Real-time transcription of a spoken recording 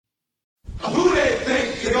Who they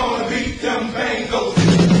think they're gonna beat them Bengals?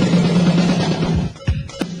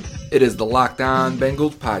 It is the Locked On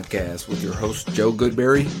Bengals podcast with your hosts Joe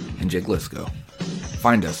Goodberry and Jake Lisco.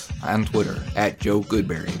 Find us on Twitter at Joe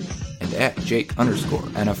Goodberry and at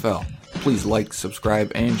Jake_NFL. Please like,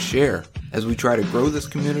 subscribe, and share as we try to grow this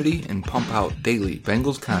community and pump out daily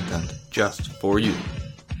Bengals content just for you.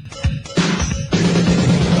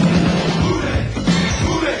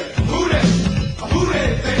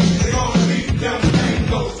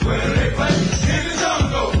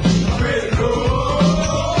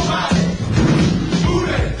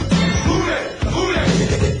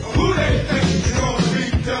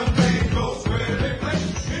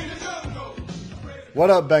 What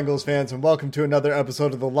up, Bengals fans, and welcome to another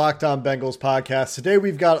episode of the Locked On Bengals podcast. Today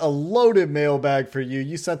we've got a loaded mailbag for you.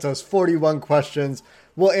 You sent us 41 questions.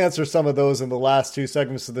 We'll answer some of those in the last two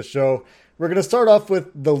segments of the show. We're going to start off with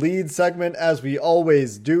the lead segment, as we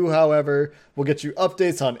always do, however. We'll get you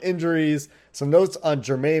updates on injuries, some notes on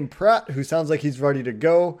Jermaine Pratt, who sounds like he's ready to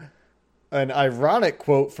go, an ironic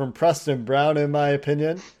quote from Preston Brown, in my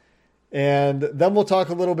opinion. And then we'll talk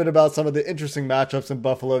a little bit about some of the interesting matchups in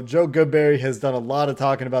Buffalo. Joe Goodberry has done a lot of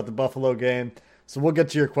talking about the Buffalo game, so we'll get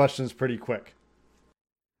to your questions pretty quick.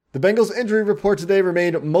 The Bengals injury report today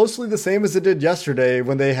remained mostly the same as it did yesterday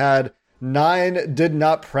when they had 9 did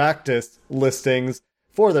not practice listings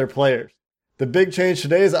for their players. The big change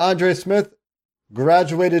today is Andre Smith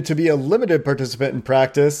graduated to be a limited participant in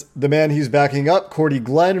practice. The man he's backing up, Cordy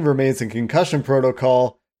Glenn, remains in concussion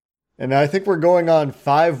protocol. And I think we're going on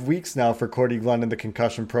 5 weeks now for Cordy Glenn in the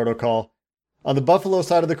concussion protocol. On the Buffalo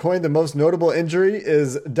side of the coin, the most notable injury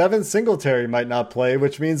is Devin Singletary might not play,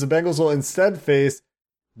 which means the Bengals will instead face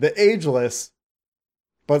the ageless,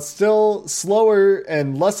 but still slower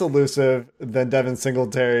and less elusive than Devin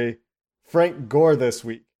Singletary, Frank Gore this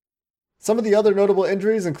week. Some of the other notable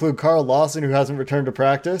injuries include Carl Lawson, who hasn't returned to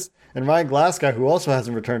practice, and Ryan Glasgow, who also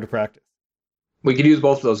hasn't returned to practice. We could use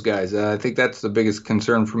both of those guys. I think that's the biggest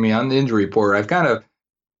concern for me on the injury report. I've kind of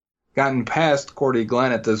gotten past Cordy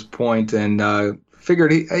Glenn at this point and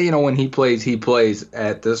figured, when he plays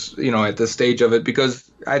at this, at this stage of it, because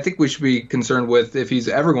I think we should be concerned with if he's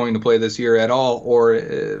ever going to play this year at all, or,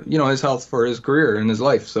 his health for his career and his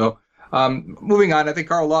life. So moving on, I think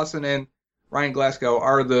Carl Lawson and Ryan Glasgow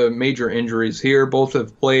are the major injuries here. Both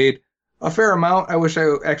have played a fair amount. I wish I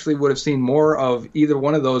actually would have seen more of either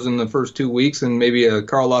one of those in the first 2 weeks, and maybe a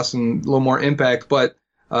Carl Lawson a little more impact. But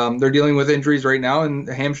they're dealing with injuries right now, and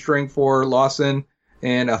a hamstring for Lawson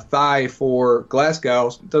and a thigh for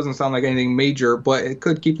Glasgow. Doesn't sound like anything major, but it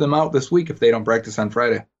could keep them out this week if they don't practice on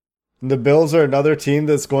Friday. The Bills are another team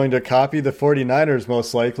that's going to copy the 49ers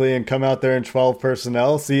most likely and come out there in 12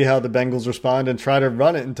 personnel, see how the Bengals respond, and try to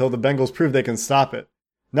run it until the Bengals prove they can stop it.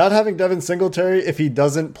 Not having Devin Singletary, if he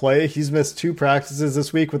doesn't play, he's missed 2 practices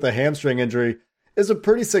this week with a hamstring injury, is a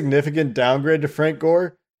pretty significant downgrade to Frank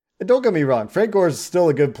Gore. And don't get me wrong, Frank Gore is still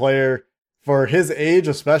a good player. For his age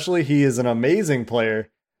especially, he is an amazing player.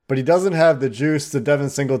 But he doesn't have the juice that Devin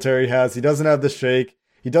Singletary has. He doesn't have the shake.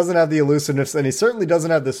 He doesn't have the elusiveness. And he certainly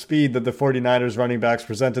doesn't have the speed that the 49ers running backs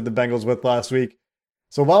presented the Bengals with last week.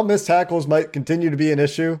 So while missed tackles might continue to be an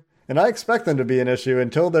issue, and I expect them to be an issue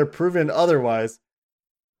until they're proven otherwise,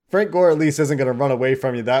 Frank Gore at least isn't going to run away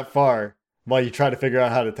from you that far while you try to figure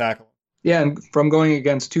out how to tackle him. Yeah, and from going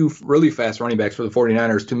against 2 really fast running backs for the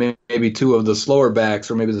 49ers to maybe 2 of the slower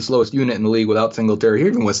backs, or maybe the slowest unit in the league without Singletary,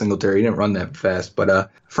 even with Singletary, he didn't run that fast.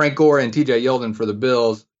 But Frank Gore and TJ Yeldon for the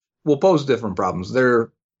Bills will pose different problems.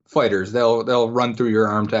 They're fighters. They'll run through your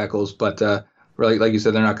arm tackles, but really, like you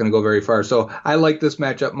said, they're not going to go very far. So I like this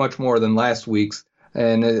matchup much more than last week's,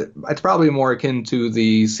 and it's probably more akin to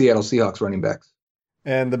the Seattle Seahawks running backs.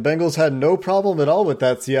 And the Bengals had no problem at all with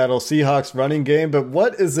that Seattle Seahawks running game, but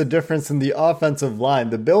what is the difference in the offensive line?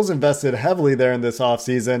 The Bills invested heavily there in this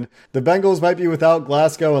offseason. The Bengals might be without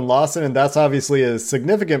Glasgow and Lawson, and that's obviously a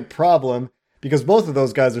significant problem because both of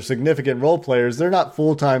those guys are significant role players. They're not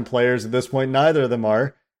full-time players at this point, neither of them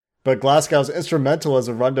are. But Glasgow's instrumental as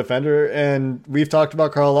a run defender, and we've talked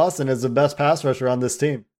about Carl Lawson as the best pass rusher on this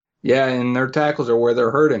team. Yeah, and their tackles are where they're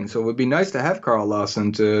hurting, so it would be nice to have Carl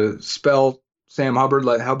Lawson to spell Sam Hubbard,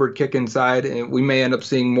 let Hubbard kick inside, and we may end up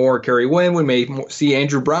seeing more Kerry Wynn. We may see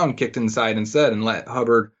Andrew Brown kicked inside instead and let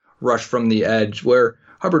Hubbard rush from the edge, where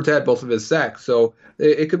Hubbard's had both of his sacks. So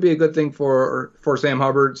it could be a good thing for Sam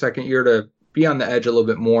Hubbard, second year, to be on the edge a little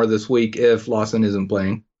bit more this week if Lawson isn't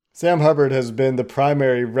playing. Sam Hubbard has been the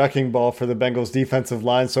primary wrecking ball for the Bengals defensive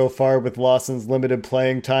line so far with Lawson's limited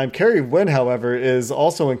playing time. Kerry Wynn, however, is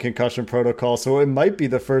also in concussion protocol, so it might be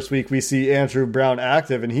the first week we see Andrew Brown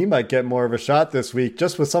active, and he might get more of a shot this week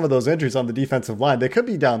just with some of those injuries on the defensive line. They could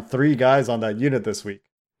be down 3 guys on that unit this week.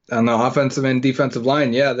 On the offensive and defensive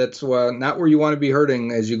line, yeah, that's not where you want to be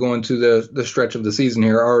hurting as you go into the stretch of the season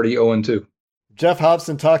here, already 0-2. Jeff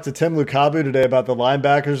Hobson talked to Tim Lukabu today about the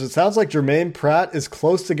linebackers. It sounds like Jermaine Pratt is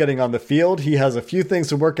close to getting on the field. He has a few things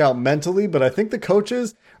to work out mentally, but I think the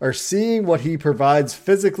coaches are seeing what he provides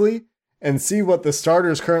physically and see what the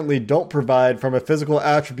starters currently don't provide from a physical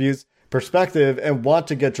attributes perspective and want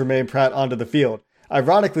to get Jermaine Pratt onto the field.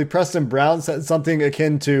 Ironically, Preston Brown said something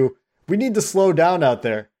akin to, "We need to slow down out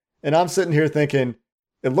there." And I'm sitting here thinking,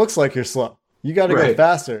 it looks like you're slow. You got to go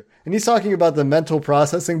faster. And he's talking about the mental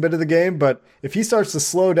processing bit of the game, but if he starts to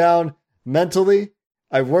slow down mentally,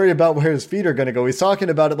 I worry about where his feet are going to go. He's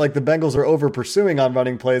talking about it like the Bengals are over pursuing on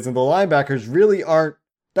running plays, and the linebackers really aren't.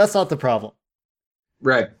 That's not the problem.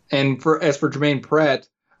 Right. And as for Jermaine Pratt,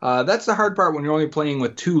 that's the hard part when you're only playing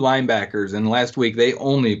with 2 linebackers. And last week, they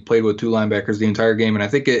only played with 2 linebackers the entire game, and I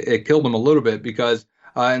think it killed them a little bit because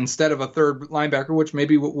instead of a third linebacker, which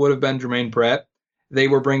maybe would have been Jermaine Pratt, they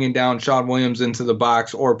were bringing down Sean Williams into the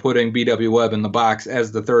box or putting B.W. Webb in the box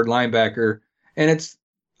as the third linebacker. And it's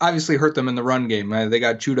obviously hurt them in the run game. They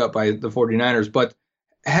got chewed up by the 49ers. But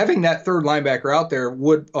having that third linebacker out there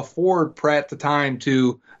would afford Pratt the time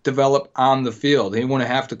to develop on the field. He wouldn't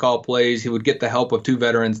have to call plays. He would get the help of 2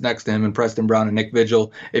 veterans next to him in Preston Brown and Nick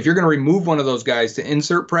Vigil. If you're going to remove one of those guys to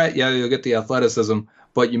insert Pratt, yeah, you'll get the athleticism,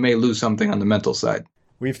 but you may lose something on the mental side.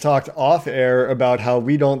 We've talked off air about how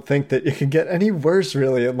we don't think that it can get any worse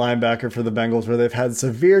really at linebacker for the Bengals, where they've had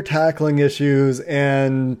severe tackling issues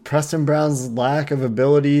and Preston Brown's lack of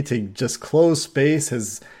ability to just close space.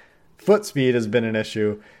 His foot speed has been an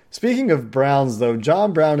issue. Speaking of Browns, though,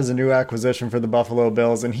 John Brown is a new acquisition for the Buffalo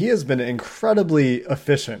Bills, and he has been incredibly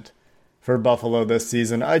efficient for Buffalo this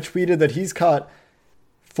season. I tweeted that he's caught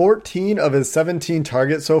 14 of his 17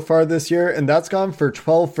 targets so far this year, and that's gone for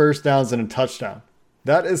 12 first downs and a touchdown.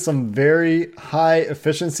 That is some very high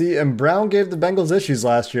efficiency, and Brown gave the Bengals issues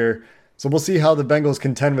last year. So we'll see how the Bengals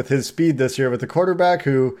contend with his speed this year with a quarterback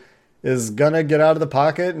who is going to get out of the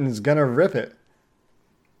pocket and is going to rip it.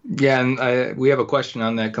 Yeah, and we have a question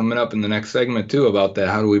on that coming up in the next segment, too, about that.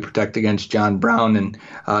 How do we protect against John Brown?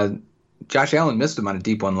 And Josh Allen missed him on a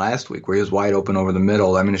deep one last week where he was wide open over the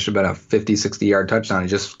middle. I mean, it should have been a 50, 60-yard touchdown. He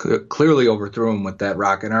just clearly overthrew him with that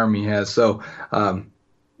rocket arm he has. So,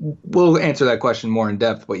 we'll answer that question more in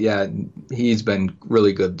depth, but yeah, he's been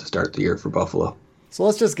really good to start the year for Buffalo. So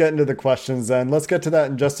let's just get into the questions then. Let's get to that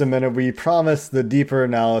in just a minute. We promised the deeper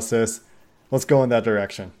analysis. Let's go in that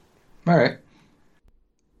direction. All right.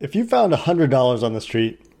 If you found $100 on the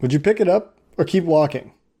street, would you pick it up or keep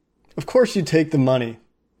walking? Of course you'd take the money.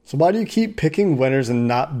 So why do you keep picking winners and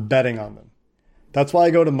not betting on them? That's why I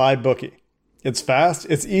go to MyBookie. It's fast,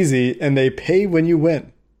 it's easy, and they pay when you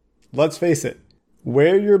win. Let's face it.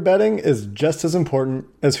 Where you're betting is just as important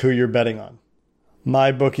as who you're betting on.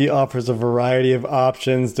 MyBookie offers a variety of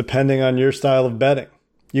options depending on your style of betting.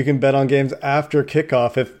 You can bet on games after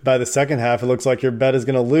kickoff. If by the second half it looks like your bet is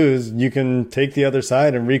going to lose, you can take the other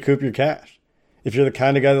side and recoup your cash. If you're the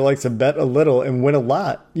kind of guy that likes to bet a little and win a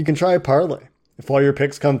lot, you can try a parlay. If all your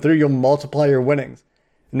picks come through, you'll multiply your winnings.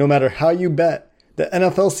 And no matter how you bet, the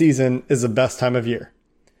NFL season is the best time of year.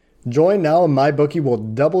 Join now and MyBookie will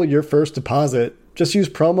double your first deposit. Just use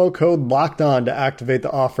promo code LOCKEDON to activate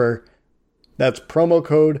the offer. That's promo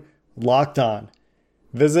code LOCKEDON.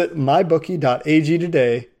 Visit mybookie.ag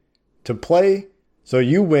today to play so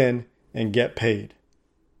you win and get paid.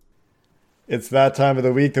 It's that time of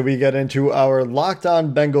the week that we get into our Locked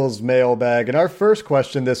On Bengals mailbag. And our first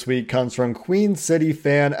question this week comes from Queen City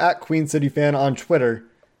Fan at Queen City Fan on Twitter.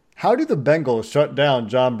 How do the Bengals shut down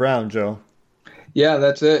John Brown, Joe? Yeah,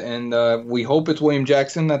 that's it. And we hope it's William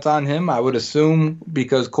Jackson that's on him. I would assume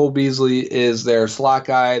because Cole Beasley is their slot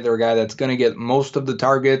guy, their guy that's going to get most of the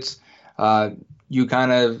targets. You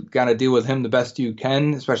kind of got to deal with him the best you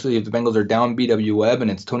can, especially if the Bengals are down B.W. Webb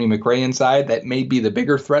and it's Tony McRae inside. That may be the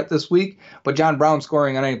bigger threat this week. But John Brown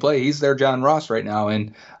scoring on any play, he's their John Ross right now.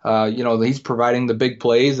 And, he's providing the big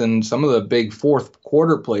plays and some of the big fourth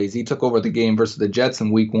quarter plays. He took over the game versus the Jets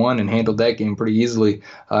in week 1 and handled that game pretty easily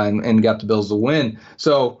and got the Bills the win.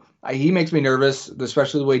 So he makes me nervous,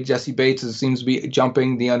 especially the way Jesse Bates seems to be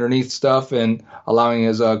jumping the underneath stuff and allowing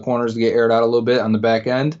his corners to get aired out a little bit on the back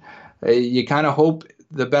end. You kind of hope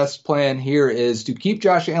the best plan here is to keep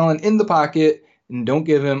Josh Allen in the pocket and don't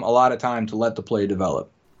give him a lot of time to let the play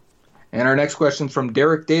develop. And our next question is from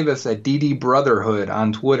Derek Davis at DD Brotherhood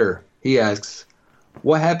on Twitter. He asks,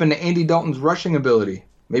 what happened to Andy Dalton's rushing ability?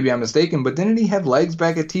 Maybe I'm mistaken, but didn't he have legs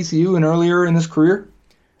back at TCU and earlier in his career?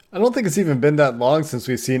 I don't think it's even been that long since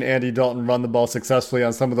we've seen Andy Dalton run the ball successfully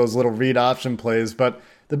on some of those little read option plays, but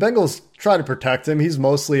the Bengals try to protect him. He's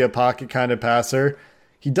mostly a pocket kind of passer.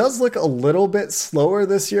 He does look a little bit slower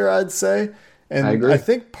this year, I'd say. And I agree. I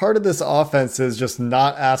think part of this offense is just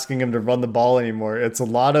not asking him to run the ball anymore. It's a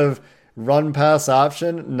lot of run pass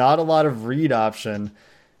option, not a lot of read option,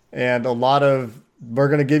 and a lot of we're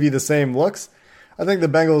going to give you the same looks. I think the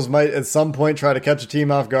Bengals might at some point try to catch a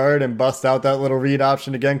team off guard and bust out that little read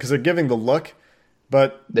option again because they're giving the look.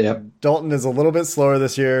 But Dalton is a little bit slower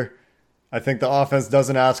this year. I think the offense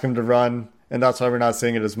doesn't ask him to run, and that's why we're not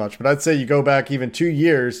seeing it as much. But I'd say you go back even 2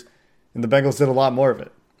 years, and the Bengals did a lot more of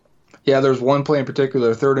it. Yeah, there's one play in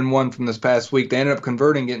particular, 3rd and 1 from this past week. They ended up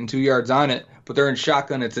converting, getting 2 yards on it, but they're in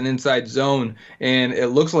shotgun. It's an inside zone, and it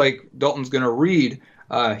looks like Dalton's going to read.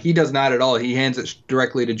 He does not at all. He hands it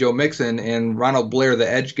directly to Joe Mixon, and Ronald Blair, the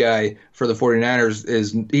edge guy for the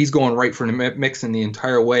 49ers, he's going right for Mixon the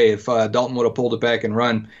entire way. If Dalton would have pulled it back and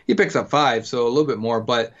run, he picks up 5, so a little bit more.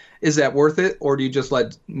 But is that worth it, or do you just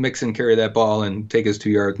let Mixon carry that ball and take his 2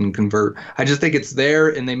 yards and convert? I just think it's there,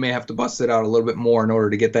 and they may have to bust it out a little bit more in order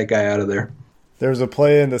to get that guy out of there. There was a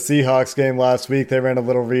play in the Seahawks game last week. They ran a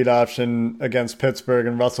little read option against Pittsburgh,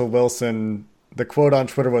 and Russell Wilson, the quote on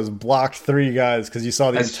Twitter was blocked 3 guys because you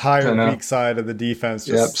saw the entire weak side of the defense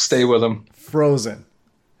just stay with them. Frozen.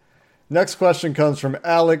 Next question comes from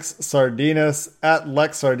Alex Sardinas at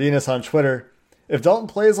Lex Sardinas on Twitter. If Dalton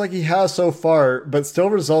plays like he has so far but still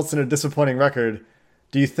results in a disappointing record,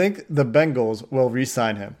 do you think the Bengals will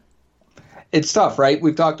re-sign him? It's tough, right?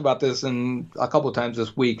 We've talked about this a couple of times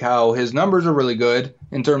this week, how his numbers are really good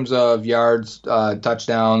in terms of yards,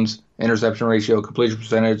 touchdowns, interception ratio, completion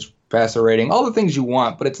percentage, passer rating, all the things you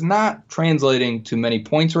want, but it's not translating to many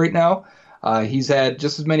points right now. He's had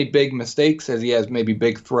just as many big mistakes as he has maybe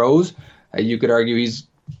big throws. You could argue he's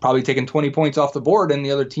probably taken 20 points off the board in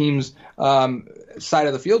the other team's side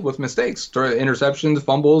of the field with mistakes, interceptions,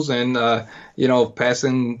 fumbles, and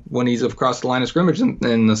passing when he's across the line of scrimmage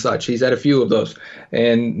and such. He's had a few of those,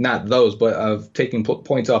 and not those, but of taking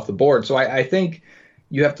points off the board. So I think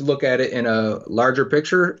you have to look at it in a larger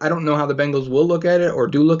picture. I don't know how the Bengals will look at it or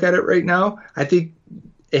do look at it right now. I think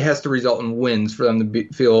it has to result in wins for them to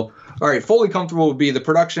feel, all right, fully comfortable would be the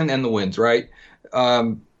production and the wins, right?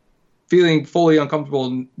 Feeling fully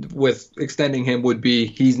uncomfortable with extending him would be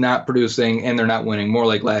he's not producing and they're not winning, more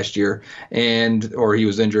like last year, or he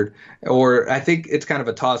was injured. Or I think it's kind of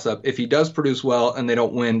a toss-up if he does produce well and they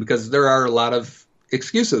don't win, because there are a lot of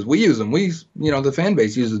excuses. We use them. The fan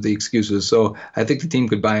base uses the excuses. So I think the team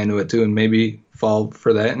could buy into it too and maybe fall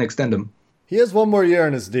for that and extend him. He has 1 more year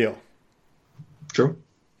in his deal. True.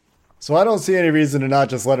 So I don't see any reason to not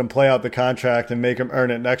just let him play out the contract and make him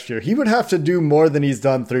earn it next year. He would have to do more than he's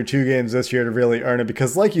done through 2 games this year to really earn it,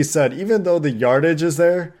 because like you said, even though the yardage is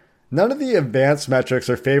there, none of the advanced metrics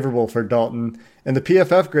are favorable for Dalton, and the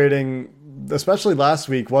PFF grading, especially last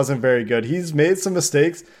week, wasn't very good. He's made some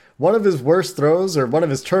mistakes. One of his worst throws, or one of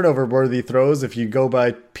his turnover-worthy throws, if you go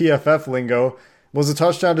by PFF lingo, was a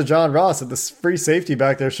touchdown to John Ross that the free safety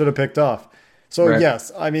back there should have picked off. So, right.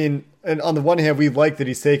 Yes, I mean, and on the one hand, we like that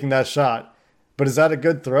he's taking that shot. But is that a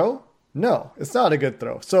good throw? No, it's not a good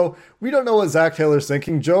throw. So we don't know what Zach Taylor's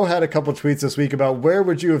thinking. Joe had a couple tweets this week about where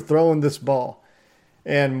would you have thrown this ball?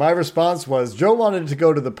 And my response was, Joe wanted it to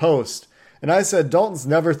go to the post. And I said, Dalton's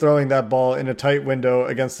never throwing that ball in a tight window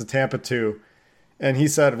against the Tampa 2. And he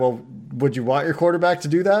said, well, would you want your quarterback to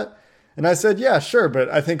do that? And I said, yeah, sure, but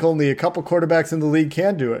I think only a couple quarterbacks in the league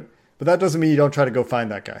can do it. But that doesn't mean you don't try to go find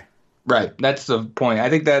that guy. Right. That's the point. I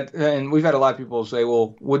think that, and we've had a lot of people say,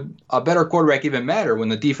 well, would a better quarterback even matter when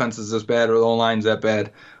the defense is this bad or the line's that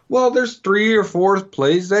bad? Well, there's 3 or 4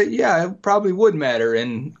 plays that, yeah, it probably would matter.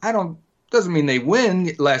 And doesn't mean they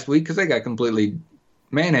win last week because they got completely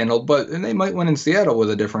manhandled, and they might win in Seattle with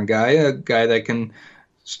a different guy, a guy that can,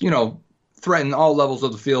 threaten all levels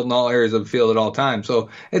of the field and all areas of the field at all times. So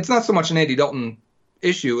it's not so much an Andy Dalton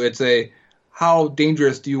issue. It's how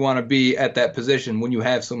dangerous do you want to be at that position when you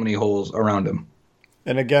have so many holes around him?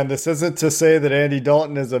 And again, this isn't to say that Andy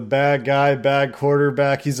Dalton is a bad guy, bad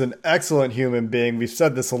quarterback. He's an excellent human being. We've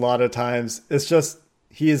said this a lot of times. It's just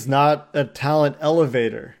he is not a talent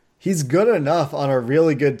elevator. He's good enough on a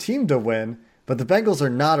really good team to win, but the Bengals are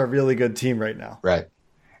not a really good team right now. Right.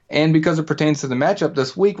 And because it pertains to the matchup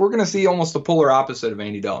this week, we're going to see almost the polar opposite of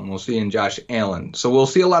Andy Dalton. We'll see in Josh Allen. So we'll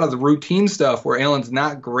see a lot of the routine stuff where Allen's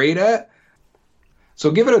not great at. So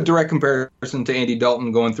give it a direct comparison to Andy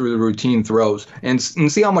Dalton going through the routine throws and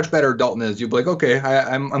see how much better Dalton is. You'll be like, okay,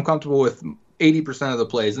 I'm comfortable with 80% of the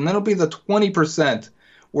plays. And then it'll be the 20%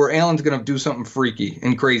 where Allen's going to do something freaky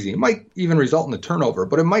and crazy. It might even result in a turnover,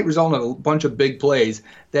 but it might result in a bunch of big plays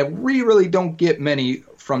that we really don't get many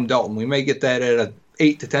from Dalton. We may get that at a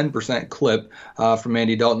 8 to 10% clip from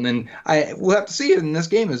Andy Dalton. And we'll have to see it in this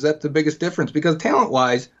game. Is that the biggest difference? Because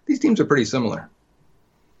talent-wise, these teams are pretty similar.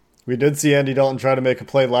 We did see Andy Dalton try to make a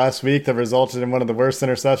play last week that resulted in one of the worst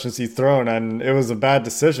interceptions he's thrown, and it was a bad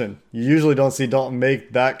decision. You usually don't see Dalton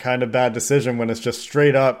make that kind of bad decision when it's just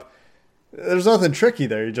straight up. There's nothing tricky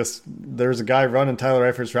there. There's a guy running Tyler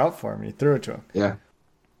Eifert's route for him. He threw it to him. Yeah.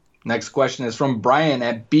 Next question is from Brian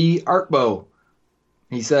at B. Arkbo.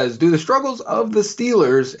 He says, do the struggles of the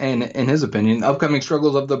Steelers, and in his opinion, upcoming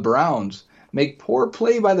struggles of the Browns, make poor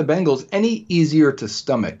play by the Bengals any easier to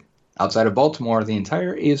stomach? Outside of Baltimore, the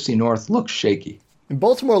entire AFC North looks shaky. And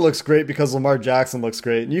Baltimore looks great because Lamar Jackson looks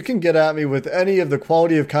great. And you can get at me with any of the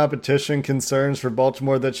quality of competition concerns for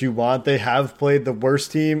Baltimore that you want. They have played the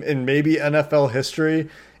worst team in maybe NFL history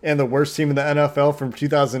and the worst team in the NFL from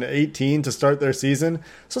 2018 to start their season.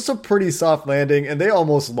 So it's a pretty soft landing, and they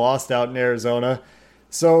almost lost out in Arizona.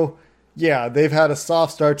 So, yeah, they've had a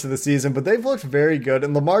soft start to the season, but they've looked very good.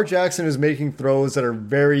 And Lamar Jackson is making throws that are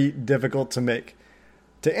very difficult to make.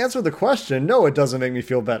 To answer the question, no, it doesn't make me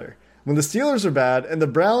feel better. When the Steelers are bad and the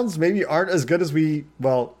Browns maybe aren't as good as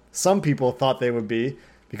some people thought they would be,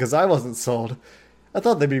 because I wasn't sold. I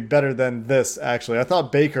thought they'd be better than this, actually. I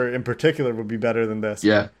thought Baker in particular would be better than this.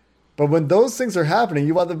 Yeah. But when those things are happening,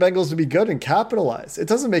 you want the Bengals to be good and capitalize. It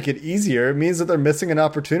doesn't make it easier. It means that they're missing an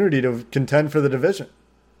opportunity to contend for the division.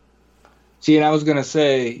 See, and I was going to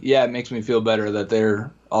say, yeah, it makes me feel better that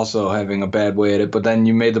they're also having a bad way at it. But then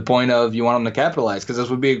you made the point of you want them to capitalize, because this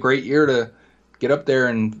would be a great year to get up there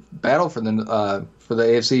and battle for the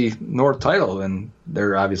AFC North title, and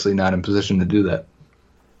they're obviously not in position to do that.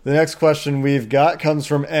 The next question we've got comes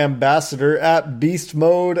from Ambassador at Beast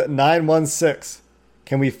Mode 916.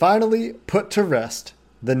 Can we finally put to rest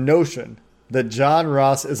the notion that John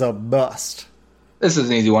Ross is a bust? This is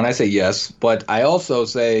an easy one. I say yes, but I also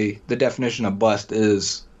say the definition of bust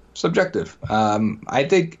is subjective. I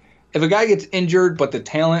think if a guy gets injured but the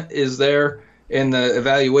talent is there and the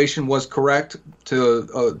evaluation was correct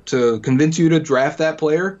to convince you to draft that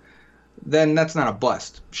player, then that's not a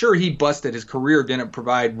bust. Sure, he busted. His career didn't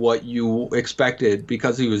provide what you expected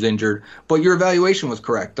because he was injured, but your evaluation was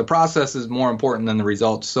correct. The process is more important than the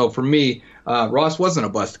results. So for me, Ross wasn't a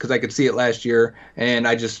bust because I could see it last year, and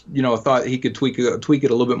I just thought he could tweak it a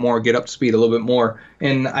little bit more, get up to speed a little bit more,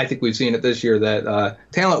 and I think we've seen it this year that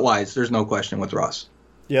talent-wise, there's no question with Ross.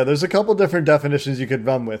 Yeah, there's a couple different definitions you could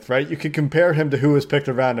run with, right? You could compare him to who was picked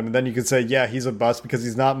around him, and then you could say, yeah, he's a bust because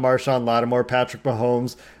he's not Marshawn Lattimore, Patrick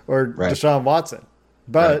Mahomes, or right. Deshaun Watson.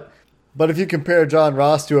 But if you compare John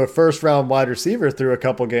Ross to a first-round wide receiver through a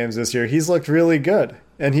couple games this year, he's looked really good,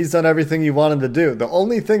 and he's done everything you want him to do. The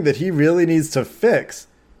only thing that he really needs to fix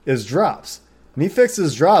is drops. And he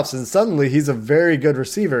fixes drops, and suddenly he's a very good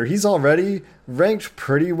receiver. He's already ranked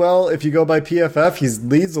pretty well. If you go by PFF, he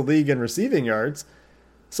leads the league in receiving yards.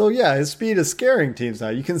 So yeah, his speed is scaring teams now.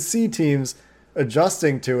 You can see teams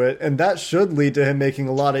adjusting to it, and that should lead to him making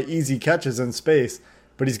a lot of easy catches in space.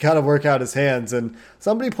 But he's got to work out his hands. And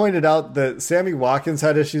somebody pointed out that Sammy Watkins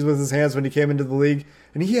had issues with his hands when he came into the league,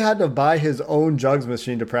 and he had to buy his own jugs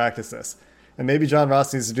machine to practice this. And maybe John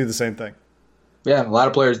Ross needs to do the same thing. Yeah, a lot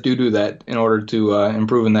of players do that in order to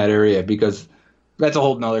improve in that area, because that's a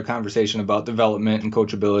whole nother conversation about development and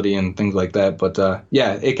coachability and things like that. But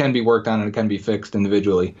yeah, it can be worked on and it can be fixed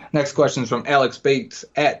individually. Next question is from Alex Bates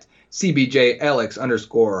at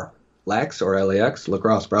CBJAlex_Lax or LAX,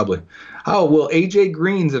 lacrosse probably. How will AJ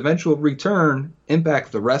Green's eventual return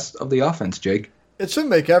impact the rest of the offense, Jake? It should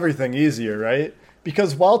make everything easier, right?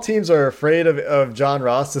 Because while teams are afraid of John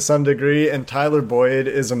Ross to some degree, and Tyler Boyd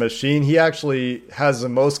is a machine, he actually has the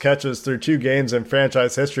most catches through 2 games in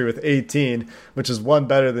franchise history with 18, which is one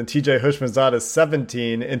better than TJ Houshmandzadeh's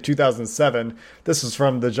 17 in 2007. This is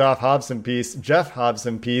from the Jeff Hobson piece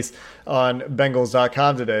on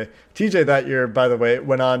Bengals.com today. TJ that year, by the way,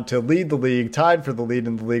 went on to lead the league, tied for the lead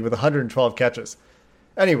in the league with 112 catches.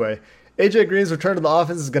 Anyway, AJ Green's return to the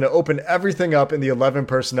offense is going to open everything up in the 11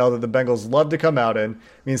 personnel that the Bengals love to come out in. It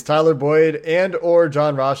means Tyler Boyd and or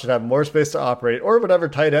John Ross should have more space to operate, or whatever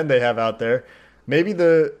tight end they have out there. Maybe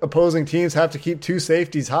the opposing teams have to keep 2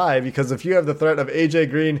 safeties high, because if you have the threat of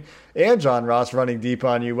AJ Green and John Ross running deep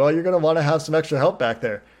on you, well, you're going to want to have some extra help back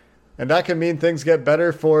there. And that can mean things get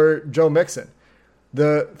better for Joe Mixon.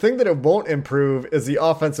 The thing that it won't improve is the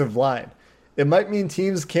offensive line. It might mean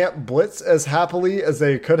teams can't blitz as happily as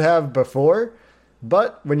they could have before.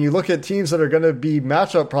 But when you look at teams that are going to be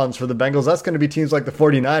matchup problems for the Bengals, that's going to be teams like the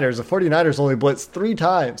 49ers. The 49ers only blitzed 3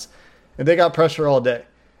 times, and they got pressure all day.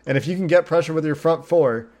 And if you can get pressure with your front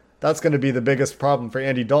four, that's going to be the biggest problem for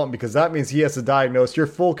Andy Dalton, because that means he has to diagnose your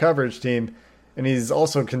full coverage team, and he's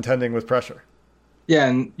also contending with pressure. Yeah,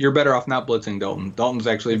 and you're better off not blitzing Dalton. Dalton's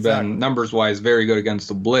actually been, numbers-wise, very good against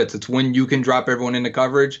the blitz. It's when you can drop everyone into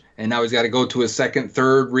coverage, and now he's got to go to his second,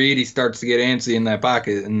 third read. He starts to get antsy in that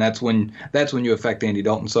pocket, and that's when you affect Andy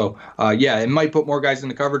Dalton. So, yeah, it might put more guys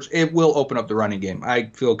into coverage. It will open up the running game. I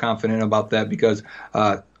feel confident about that because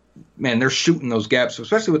man, they're shooting those gaps,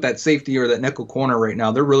 especially with that safety or that nickel corner right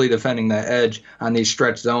now. They're really defending that edge on these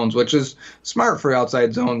stretch zones, which is smart for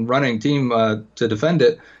outside zone running team to defend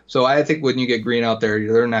it. So I think when you get Green out there,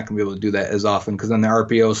 they're not going to be able to do that as often because then the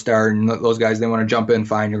RPO start and those guys, they want to jump in,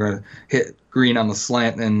 fine. You're going to hit Green on the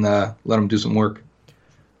slant and let them do some work.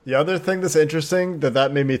 The other thing that's interesting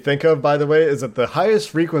that made me think of, by the way, is that the highest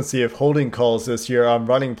frequency of holding calls this year on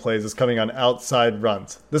running plays is coming on outside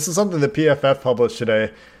runs. This is something that PFF published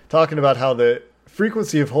today, talking about how the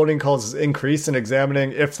frequency of holding calls is increased and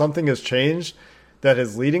examining if something has changed that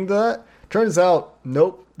is leading to that. Turns out,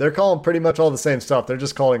 nope, they're calling pretty much all the same stuff. They're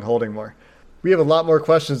just calling holding more. We have a lot more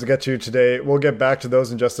questions to get to today. We'll get back to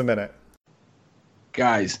those in just a minute.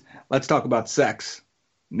 Guys, let's talk about sex.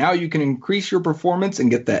 Now you can increase your performance and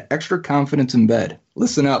get that extra confidence in bed.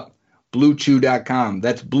 Listen up, BlueChew.com.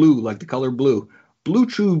 That's blue like the color blue. Blue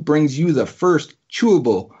Chew brings you the first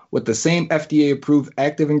chewable with the same FDA-approved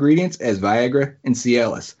active ingredients as Viagra and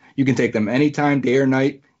Cialis. You can take them anytime, day or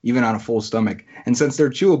night, even on a full stomach. And since they're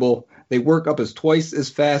chewable, they work up as twice as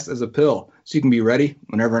fast as a pill, so you can be ready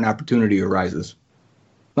whenever an opportunity arises.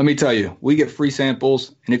 Let me tell you, we get free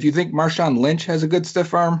samples, and if you think Marshawn Lynch has a good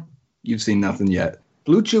stiff arm, you've seen nothing yet.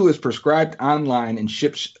 Blue Chew is prescribed online and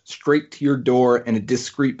ships straight to your door in a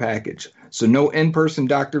discreet package. So no in-person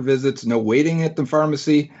doctor visits, no waiting at the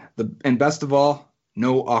pharmacy, and best of all,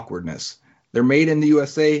 no awkwardness. They're made in the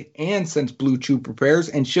USA, and since Blue Chew prepares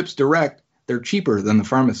and ships direct, they're cheaper than the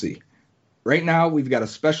pharmacy. Right now, we've got a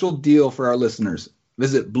special deal for our listeners.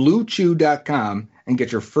 Visit BlueChew.com and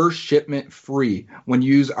get your first shipment free when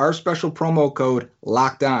you use our special promo code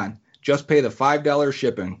LOCKEDON. Just pay the $5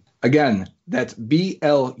 shipping. Again, that's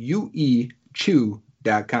BLUE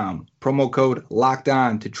Chew.com. Promo code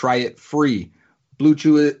LOCKEDON to try it free. Blue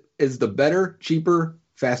Chew is the better, cheaper,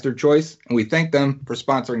 faster choice, and we thank them for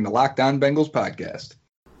sponsoring the Locked On Bengals podcast.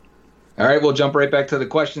 All right, we'll jump right back to the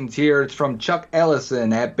questions here. It's from Chuck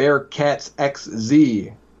Ellison at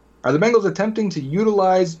BearcatsXZ. Are the Bengals attempting to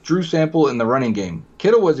utilize Drew Sample in the running game?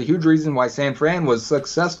 Kittle was a huge reason why San Fran was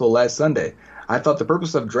successful last Sunday. I thought the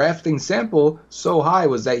purpose of drafting Sample so high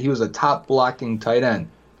was that he was a top blocking tight end.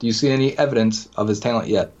 Do you see any evidence of his talent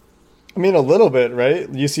yet? I mean, a little bit, right?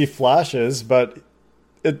 You see flashes, but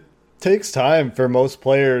it takes time for most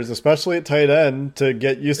players, especially at tight end, to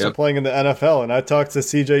get used to playing in the NFL. And I talked to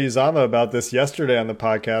CJ Uzomah about this yesterday on the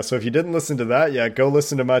podcast. So if you didn't listen to that yet, go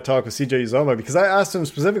listen to my talk with CJ Uzomah, because I asked him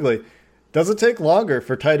specifically, does it take longer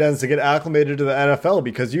for tight ends to get acclimated to the NFL?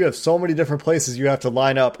 Because you have so many different places you have to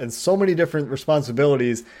line up and so many different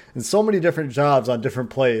responsibilities and so many different jobs on different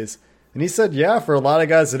plays. And he said, yeah, for a lot of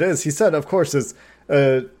guys it is. He said, of course,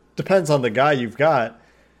 it depends on the guy you've got.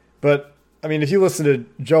 But, I mean, if you listen to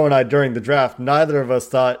Joe and I during the draft, neither of us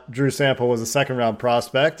thought Drew Sample was a second-round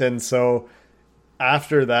prospect. And so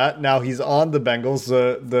after that, now he's on the Bengals.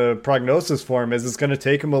 The prognosis for him is it's going to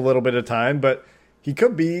take him a little bit of time, but he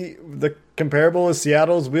could be the comparable as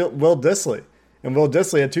Seattle's Will Dissly. And Will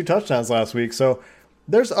Dissly had 2 touchdowns last week. So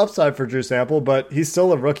there's upside for Drew Sample, but he's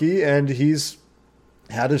still a rookie, and he's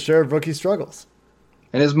had his share of rookie struggles.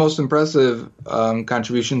 And his most impressive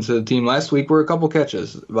contribution to the team last week were a couple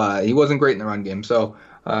catches. He wasn't great in the run game. So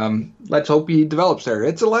let's hope he develops there.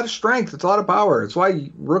 It's a lot of strength. It's a lot of power. It's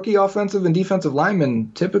why rookie offensive and defensive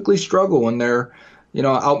linemen typically struggle when they're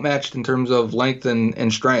outmatched in terms of length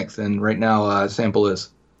and strength. And right now, Sample is.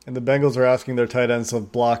 And the Bengals are asking their tight ends to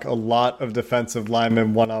block a lot of defensive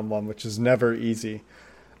linemen one-on-one, which is never easy.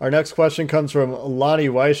 Our next question comes from Lonnie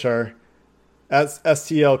Weishar at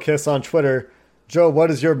STL Kiss on Twitter. Joe, what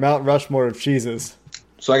is your Mount Rushmore of cheeses?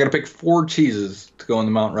 So I got to pick 4 cheeses to go in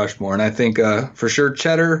the Mount Rushmore. And I think for sure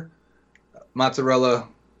cheddar, mozzarella,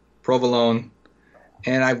 provolone,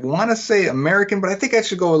 and I want to say American, but I think I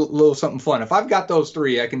should go a little something fun. If I've got those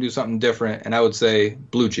 3, I can do something different, and I would say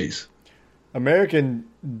blue cheese. American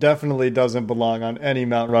definitely doesn't belong on any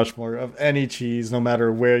Mount Rushmore of any cheese, no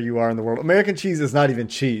matter where you are in the world. American cheese is not even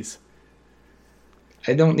cheese.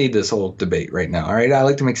 I don't need this whole debate right now, all right? I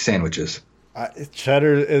like to make sandwiches.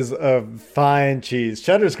 Cheddar is a fine cheese.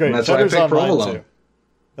 Cheddar's great. And that's why I Cheddar's picked on mine provolone. too.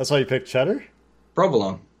 That's why you picked cheddar?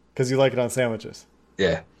 Provolone. Because you like it on sandwiches.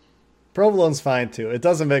 Yeah. Provolone's fine too. It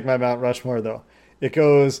doesn't make my Mount Rushmore though. It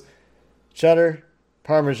goes cheddar,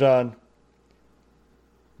 Parmesan,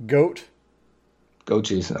 goat, Goat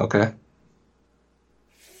cheese. Okay.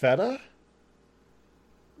 feta.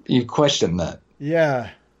 You questioned that. Yeah.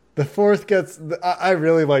 The fourth gets. I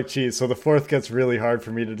really like cheese, so the fourth gets really hard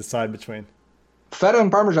for me to decide between. Feta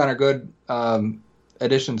and Parmesan are good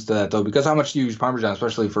additions to that, though, because how much do you use Parmesan,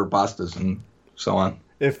 especially for pastas and so on?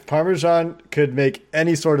 If Parmesan could make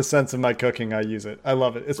any sort of sense in my cooking, I use it. I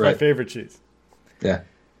love it. It's my Right. favorite cheese. Yeah.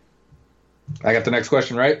 I got the next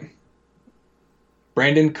question right.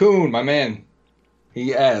 Brandon Kuhn, my man,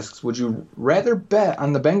 he asks, would you rather bet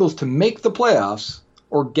on the Bengals to make the playoffs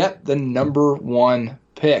or get the number one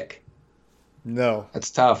pick? No.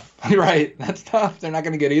 That's tough. You're right. That's tough. They're not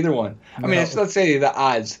going to get either one. I mean, let's say the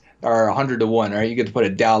odds are 100 to 1, right? You get to put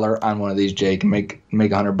 $1 on one of these, Jake, and make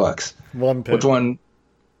 $100. One pick. Which one?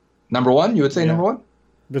 Number one? You would say Yeah. number one?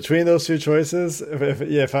 Between those two choices,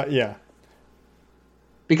 yeah.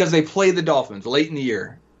 Because they play the Dolphins late in the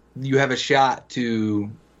year. You have a shot to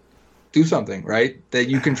do something, right? That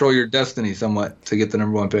you control your destiny somewhat to get the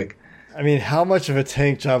number one pick. I mean, how much of a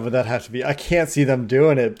tank job would that have to be? I can't see them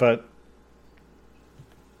doing it, but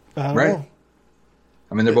I don't Right. know.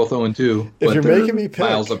 I mean, they're both 0-2. If but you're they're making me pick,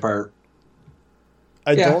 miles apart.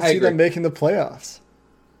 I Yeah, don't I see agree. them making the playoffs.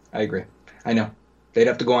 I agree. I know. They'd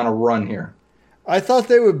have to go on a run here. I thought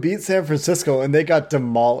they would beat San Francisco, and they got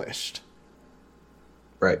demolished.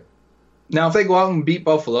 Right. Now, if they go out and beat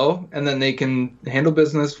Buffalo, and then they can handle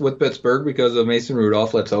business with Pittsburgh because of Mason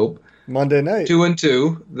Rudolph, let's hope. Monday night.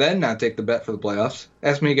 2-2, then not take the bet for the playoffs.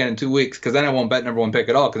 Ask me again in 2 weeks, because then I won't bet number one pick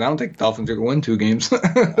at all, because I don't think the Dolphins are going to win 2 games. I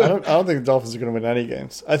don't think the Dolphins are going to win any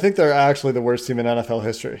games. I think they're actually the worst team in NFL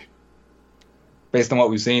history. Based on what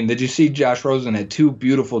we've seen. Did you see Josh Rosen had 2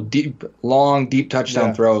 beautiful, long, deep touchdown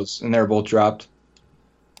Yeah. throws, and they were both dropped?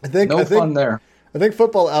 I think Fun there. I think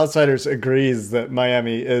Football Outsiders agrees that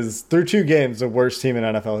Miami is, through 2 games, the worst team in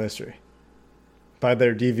NFL history by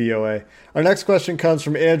their DVOA. Our next question comes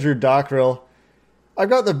from Andrew Dockrell. I've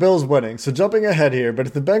got the Bills winning, so jumping ahead here, but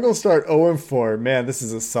if the Bengals start 0-4, man, this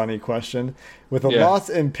is a sunny question, with a Yeah. loss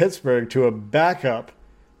in Pittsburgh to a backup,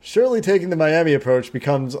 surely taking the Miami approach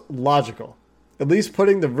becomes logical. At least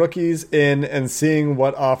putting the rookies in and seeing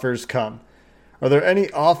what offers come. Are there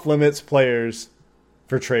any off-limits players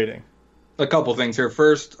for trading? A couple things here.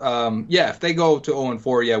 First, if they go to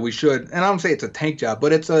 0-4, yeah, we should. And I don't say it's a tank job,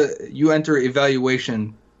 but you enter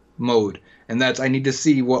evaluation mode. And that's, I need to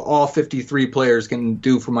see what all 53 players can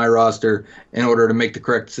do for my roster in order to make the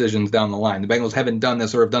correct decisions down the line. The Bengals haven't done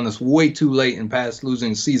this, or have done this way too late in past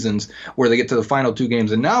losing seasons where they get to the final 2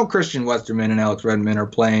 games. And now Christian Westerman and Alex Redmond are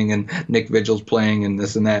playing, and Nick Vigil's playing, and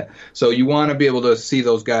this and that. So you want to be able to see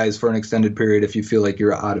those guys for an extended period if you feel like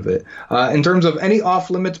you're out of it. In terms of any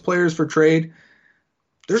off-limits players for trade,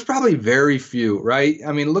 there's probably very few, right?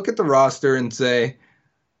 I mean, look at the roster and say,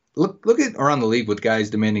 Look at around the league with guys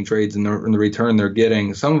demanding trades and the return they're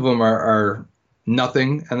getting. Some of them are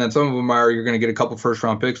nothing, and then some of them are you're going to get a couple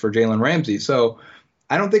first-round picks for Jalen Ramsey. So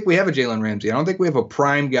I don't think we have a Jalen Ramsey. I don't think we have a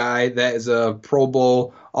prime guy that is a Pro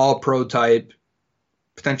Bowl, all-pro type,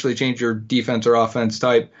 potentially change your defense or offense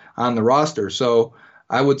type on the roster. So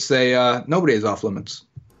I would say nobody is off limits.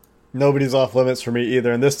 Nobody's off limits for me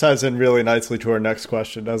either, and this ties in really nicely to our next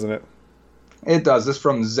question, doesn't it? It does. This is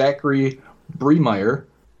from Zachary Bremeyer.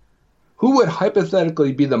 Who would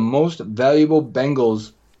hypothetically be the most valuable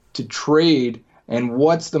Bengals to trade, and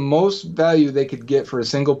what's the most value they could get for a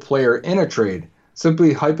single player in a trade?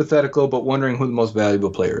 Simply hypothetical, but wondering who the most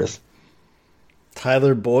valuable player is.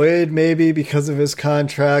 Tyler Boyd, maybe because of his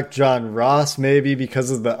contract. John Ross, maybe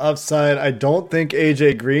because of the upside. I don't think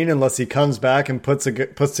AJ Green, unless he comes back and puts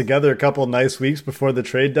together a couple nice weeks before the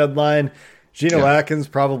trade deadline. Geno Atkins,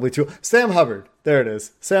 probably too. Sam Hubbard, there it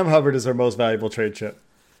is. Sam Hubbard is our most valuable trade chip.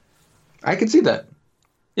 I could see that.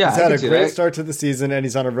 Yeah, He's I had could a see great that. start to the season, and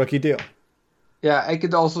he's on a rookie deal. Yeah, I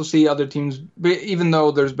could also see other teams, even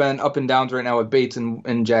though there's been up and downs right now with Bates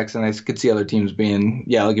and Jackson, I could see other teams being,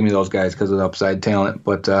 give me those guys because of the upside talent.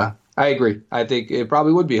 But I agree. I think it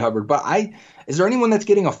probably would be Hubbard. But is there anyone that's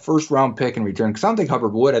getting a first-round pick in return? Because I don't think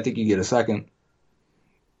Hubbard would. I think you get a second.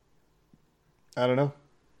 I don't know.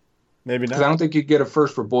 Maybe Because I not. don't think you'd get a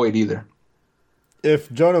first for Boyd either.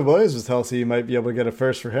 If Jonah Williams was healthy, you might be able to get a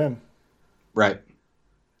first for him. Right.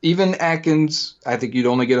 Even Atkins, I think you'd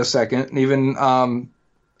only get a second. And even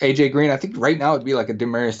AJ Green, I think right now it'd be like a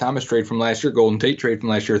Demaryius Thomas trade from last year, Golden Tate trade from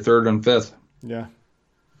last year, 3rd and 5th. Yeah.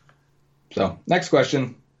 So, next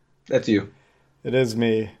question. That's you. It is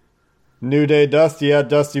me. New Day Dusty at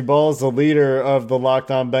Dusty Balls, the leader of the Locked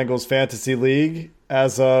On Bengals Fantasy League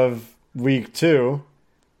as of week 2,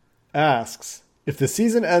 asks, if the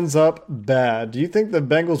season ends up bad, do you think the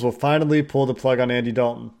Bengals will finally pull the plug on Andy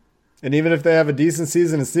Dalton? And even if they have a decent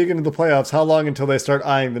season and sneak into the playoffs, how long until they start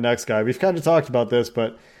eyeing the next guy? We've kind of talked about this,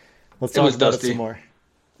 but let's talk about it some more.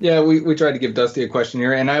 Yeah, we tried to give Dusty a question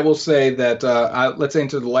here, and I will say that let's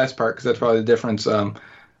answer the last part because that's probably the difference.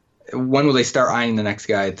 When will they start eyeing the next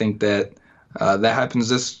guy? I think that that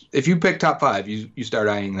happens if you pick top 5, you start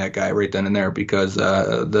eyeing that guy right then and there because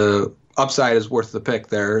the upside is worth the pick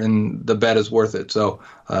there and the bet is worth it. So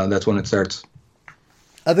that's when it starts.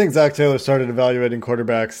 I think Zach Taylor started evaluating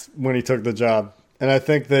quarterbacks when he took the job. And I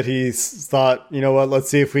think that he's thought, you know what, let's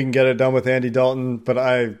see if we can get it done with Andy Dalton.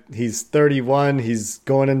 But he's 31. He's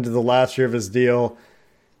going into the last year of his deal.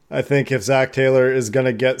 I think if Zach Taylor is going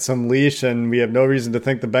to get some leash, and we have no reason to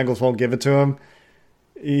think the Bengals won't give it to him,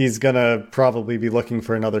 he's going to probably be looking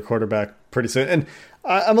for another quarterback pretty soon. And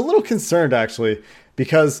I'm a little concerned, actually,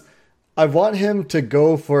 because I want him to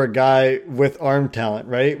go for a guy with arm talent,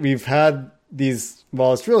 right? We've had these...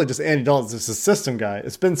 Well, it's really just Andy Dalton's just a system guy.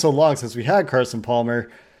 It's been so long since we had Carson Palmer.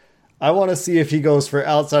 I want to see if he goes for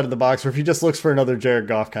outside of the box or if he just looks for another Jared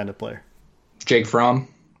Goff kind of player. Jake Fromm.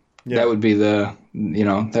 Yeah. That would be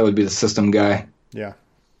the system guy. Yeah.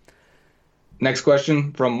 Next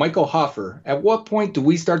question from Michael Hoffer. At what point do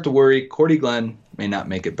we start to worry Cordy Glenn may not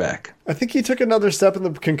make it back? I think he took another step in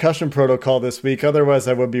the concussion protocol this week. Otherwise,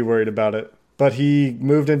 I would be worried about it. But he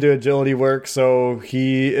moved into agility work, so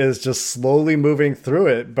he is just slowly moving through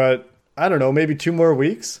it. But I don't know, maybe 2 more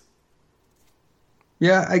weeks?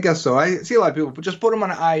 Yeah, I guess so. I see a lot of people just put him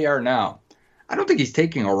on an IR now. I don't think he's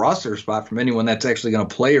taking a roster spot from anyone that's actually going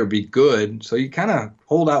to play or be good. So you kind of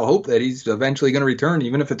hold out hope that he's eventually going to return,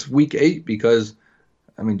 even if it's week 8, because,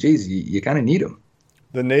 I mean, geez, you kind of need him.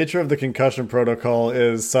 The nature of the concussion protocol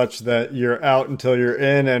is such that you're out until you're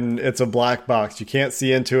in, and it's a black box. You can't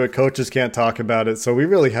see into it. Coaches can't talk about it. So we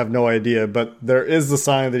really have no idea. But there is the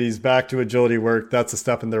sign that he's back to agility work. That's a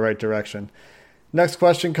step in the right direction. Next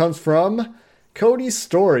question comes from Cody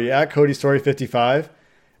Story at Cody Story 55.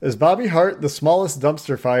 Is Bobby Hart the smallest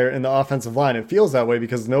dumpster fire in the offensive line? It feels that way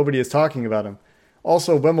because nobody is talking about him.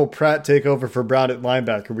 Also, when will Pratt take over for Brown at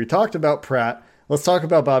linebacker? We talked about Pratt. Let's talk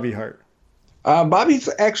about Bobby Hart. Bobby's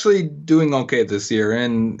actually doing okay this year,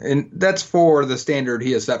 and that's for the standard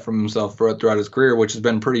he has set for himself throughout his career, which has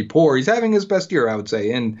been pretty poor. He's having his best year, I would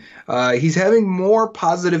say, and he's having more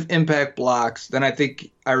positive impact blocks than I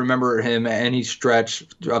think I remember him at any stretch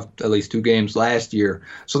of at least 2 games last year.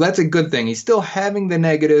 So that's a good thing. He's still having the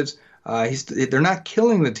negatives. They're not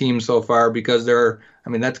killing the team so far because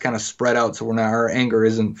that's kind of spread out, so our anger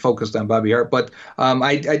isn't focused on Bobby Hart. But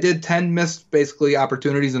I did 10 missed basically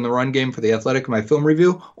opportunities in the run game for the Athletic in my film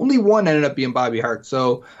review. Only 1 ended up being Bobby Hart,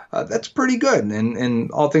 so that's pretty good.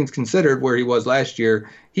 And all things considered, where he was last year,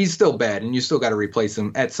 he's still bad, and you still got to replace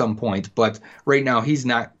him at some point. But right now, he's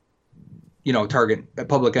not, target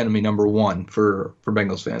public enemy number 1 for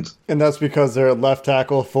Bengals fans. And that's because they're at left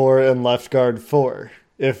tackle 4 and left guard 4.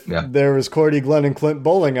 If there was Cordy Glenn and Clint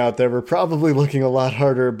Bowling out there, we're probably looking a lot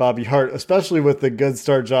harder at Bobby Hart, especially with the good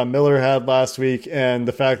start John Miller had last week and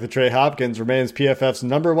the fact that Trey Hopkins remains PFF's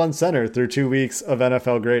number 1 center through 2 weeks of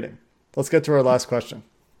NFL grading. Let's get to our last question.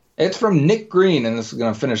 It's from Nick Green, and this is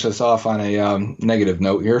going to finish us off on a negative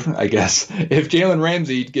note here, I guess. If Jalen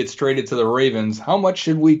Ramsey gets traded to the Ravens, how much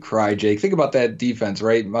should we cry, Jake? Think about that defense,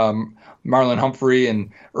 right? Marlon Humphrey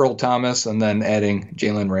and Earl Thomas, and then adding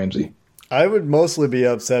Jalen Ramsey. I would mostly be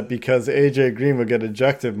upset because A.J. Green would get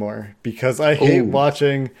ejected more because I hate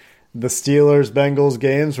watching the Steelers-Bengals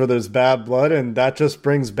games where there's bad blood, and that just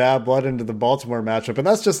brings bad blood into the Baltimore matchup, and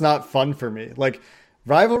that's just not fun for me. Like,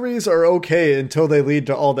 rivalries are okay until they lead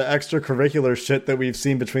to all the extracurricular shit that we've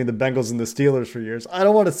seen between the Bengals and the Steelers for years. I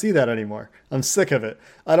don't want to see that anymore. I'm sick of it.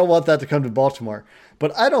 I don't want that to come to Baltimore.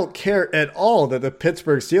 But I don't care at all that the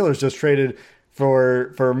Pittsburgh Steelers just traded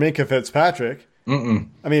for Minkah Fitzpatrick. Mm-mm.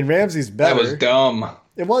 I mean, Ramsey's better. That was dumb.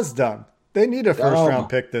 It was dumb. They need a first-round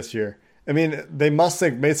pick this year. I mean, they must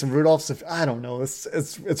think Mason Rudolph's. I don't know.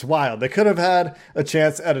 It's wild. They could have had a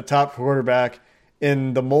chance at a top quarterback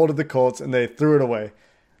in the mold of the Colts, and they threw it away.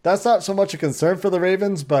 That's not so much a concern for the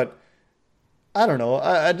Ravens, but I don't know.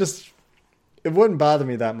 It wouldn't bother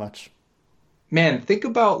me that much. Man, think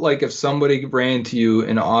about like if somebody ran to you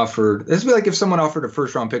and offered. This would be like if someone offered a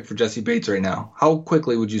first-round pick for Jesse Bates right now. How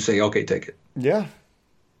quickly would you say, okay, take it? Yeah.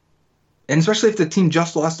 And especially if the team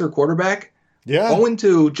just lost their quarterback. Yeah.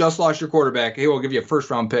 0-2, just lost your quarterback. Hey, we'll give you a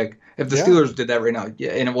first-round pick. If the Steelers did that right now, and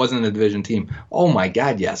it wasn't a division team, oh my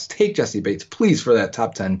God, yes. Take Jesse Bates, please, for that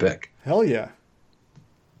top 10 pick. Hell yeah.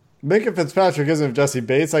 Minka Fitzpatrick isn't Jesse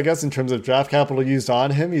Bates, I guess, in terms of draft capital used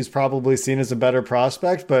on him. He's probably seen as a better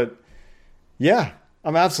prospect, but yeah,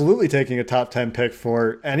 I'm absolutely taking a top 10 pick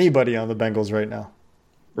for anybody on the Bengals right now.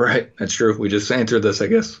 Right. That's true. We just answered this, I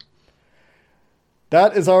guess.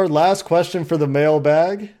 That is our last question for the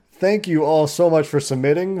mailbag. Thank you all so much for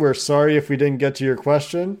submitting. We're sorry if we didn't get to your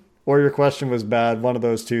question or your question was bad, one of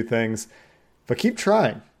those two things. But keep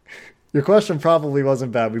trying. Your question probably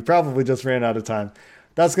wasn't bad. We probably just ran out of time.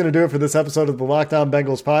 That's going to do it for this episode of the Locked On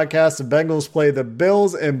Bengals podcast. The Bengals play the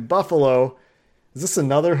Bills in Buffalo. Is this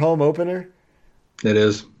another home opener? It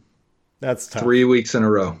is. That's tough. 3 weeks in a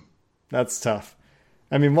row. That's tough.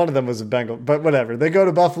 I mean, one of them was a Bengal, but whatever. They go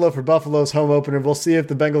to Buffalo for Buffalo's home opener. We'll see if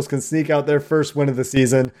the Bengals can sneak out their first win of the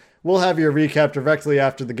season. We'll have your recap directly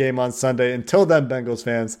after the game on Sunday. Until then, Bengals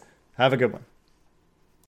fans, have a good one.